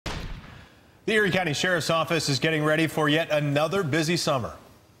The Erie County Sheriff's Office is getting ready for yet another busy summer.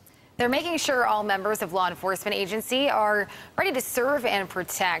 They're making sure all members of law enforcement agency are ready to serve and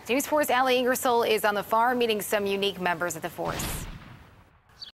protect. News 4's Allie Ingersoll is on the farm meeting some unique members of the force.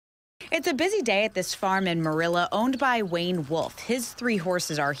 It's a busy day at this farm in Marilla owned by Wayne Wolf. His 3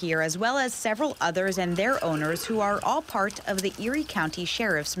 horses are here, as well as several others and their owners who are all part of the Erie County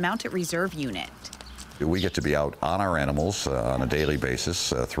Sheriff's Mounted Reserve Unit. We get to be out on our animals on a daily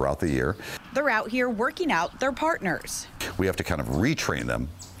basis throughout the year. They're out here working out their partners. We have to kind of retrain them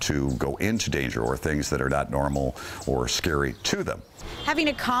to go into danger or things that are not normal or scary to them. Having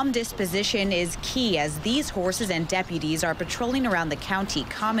a calm disposition is key, as these horses and deputies are patrolling around the county,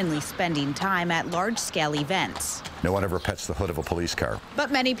 commonly spending time at large-scale events. No one ever pets the hood of a police car.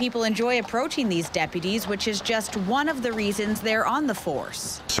 But many people enjoy approaching these deputies, which is just one of the reasons they're on the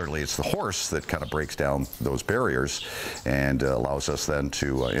force. Certainly it's the horse that kind of breaks down those barriers and allows us then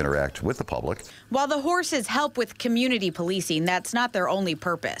to interact with the public. While the horses help with community policing, that's not their only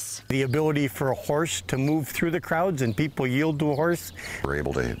purpose. The ability for a horse to move through the crowds and people yield to a horse. We're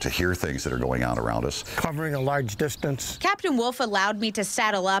able to hear things that are going on around us. Covering a large distance. Captain Wolf allowed me to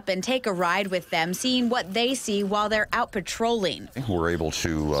saddle up and take a ride with them, seeing what they see while they're out patrolling. We're able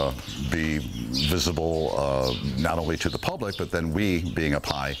to be visible not only to the public, but then we, being up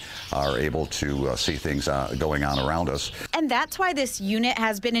high, are able to see things going on around us. And that's why this unit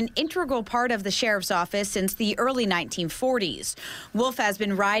has been an integral part of the Sheriff's Office since the early 1940s. Wolf has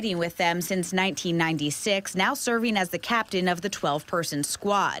been riding with them since 1996, now serving as the captain of the 12-person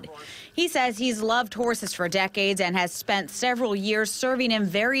squad. He says he's loved horses for decades and has spent several years serving in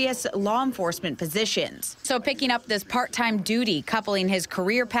various law enforcement positions. So picking up this part-time duty, coupling his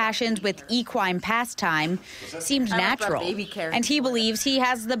career passions with equine pastime, seemed natural. And he believes he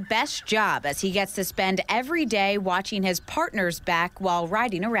has the best job, as he gets to spend every day watching his partner's back while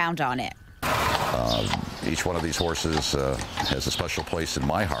riding around on it. Each one of these horses has a special place in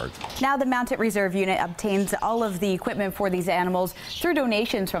my heart. Now the Mounted Reserve Unit obtains all of the equipment for these animals through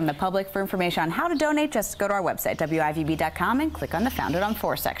donations from the public. For information on how to donate, just go to our website, WIVB.com, and click on the Founded on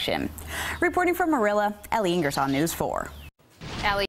 4 section. Reporting from Marilla, Allie Ingersoll, News 4.